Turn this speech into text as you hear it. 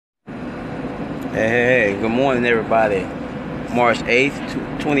Hey, good morning, everybody. March 8th,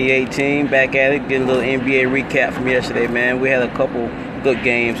 2018, back at it, getting a little NBA recap from yesterday, man. We had a couple good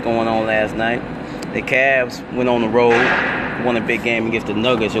games going on last night. The Cavs went on the road, won a big game against the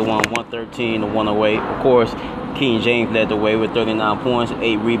Nuggets. They won 113-108. Of course, King James led the way with 39 points,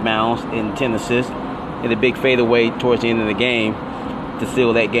 8 rebounds, and 10 assists. And a big fadeaway towards the end of the game to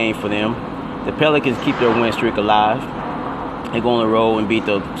seal that game for them. The Pelicans keep their win streak alive. They go on the road and beat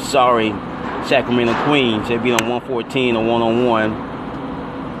the sorry Sacramento Queens. They beat them 114 a one-on-one.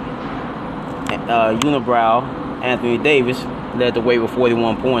 Unibrow Anthony Davis led the way with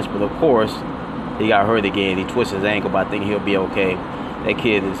 41 points, but of course he got hurt again. He twisted his ankle, but I think he'll be okay. That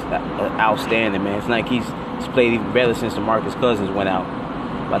kid is outstanding, man. It's like he's played even better since DeMarcus Cousins went out.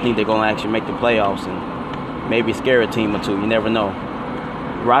 But I think they're going to actually make the playoffs and maybe scare a team or two. You never know.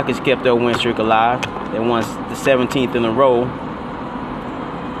 Rockets kept their win streak alive. They won the 17th in a row.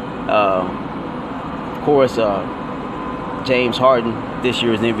 Of course, James Harden, this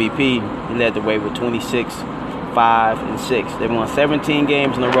year's MVP, he led the way with 26, 5, and 6. They won 17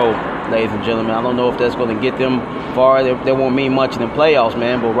 games in a row, ladies and gentlemen. I don't know if that's going to get them far. They won't mean much in the playoffs,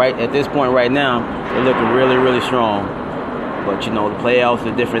 man. But right at this point right now, they're looking really, really strong. But, you know, the playoffs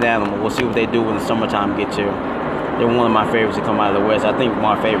are a different animal. We'll see what they do when the summertime gets here. They're one of my favorites to come out of the West. I think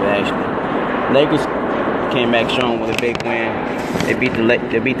my favorite, actually. Lakers came back strong with a big win. They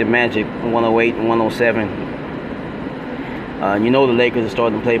beat the Magic 108 and 107. You know the Lakers are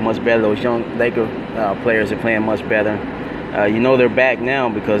starting to play much better. Those young Laker players are playing much better. You know they're back now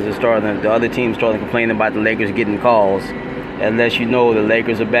because the other team's starting to complain about the Lakers getting calls. That lets you know the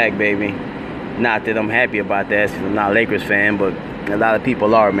Lakers are back, baby. Not that I'm happy about that. I'm not a Lakers fan, but a lot of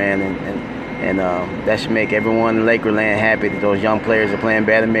people are, man. And that should make everyone in Lakerland happy that those young players are playing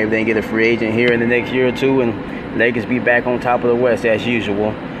better. Maybe they can get a free agent here in the next year or two, and Lakers be back on top of the West as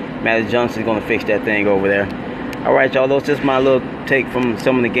usual. Magic Johnson's going to fix that thing over there. All right, y'all. Those just my little take from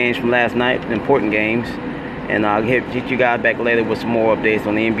some of the games from last night, the important games. And I'll hit you guys back later with some more updates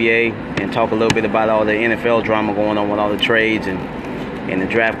on the NBA and talk a little bit about all the NFL drama going on with all the trades and the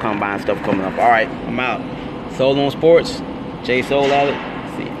draft combine stuff coming up. All right, I'm out. Soul on Sports. Jay Soul at it.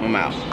 See you. I'm out.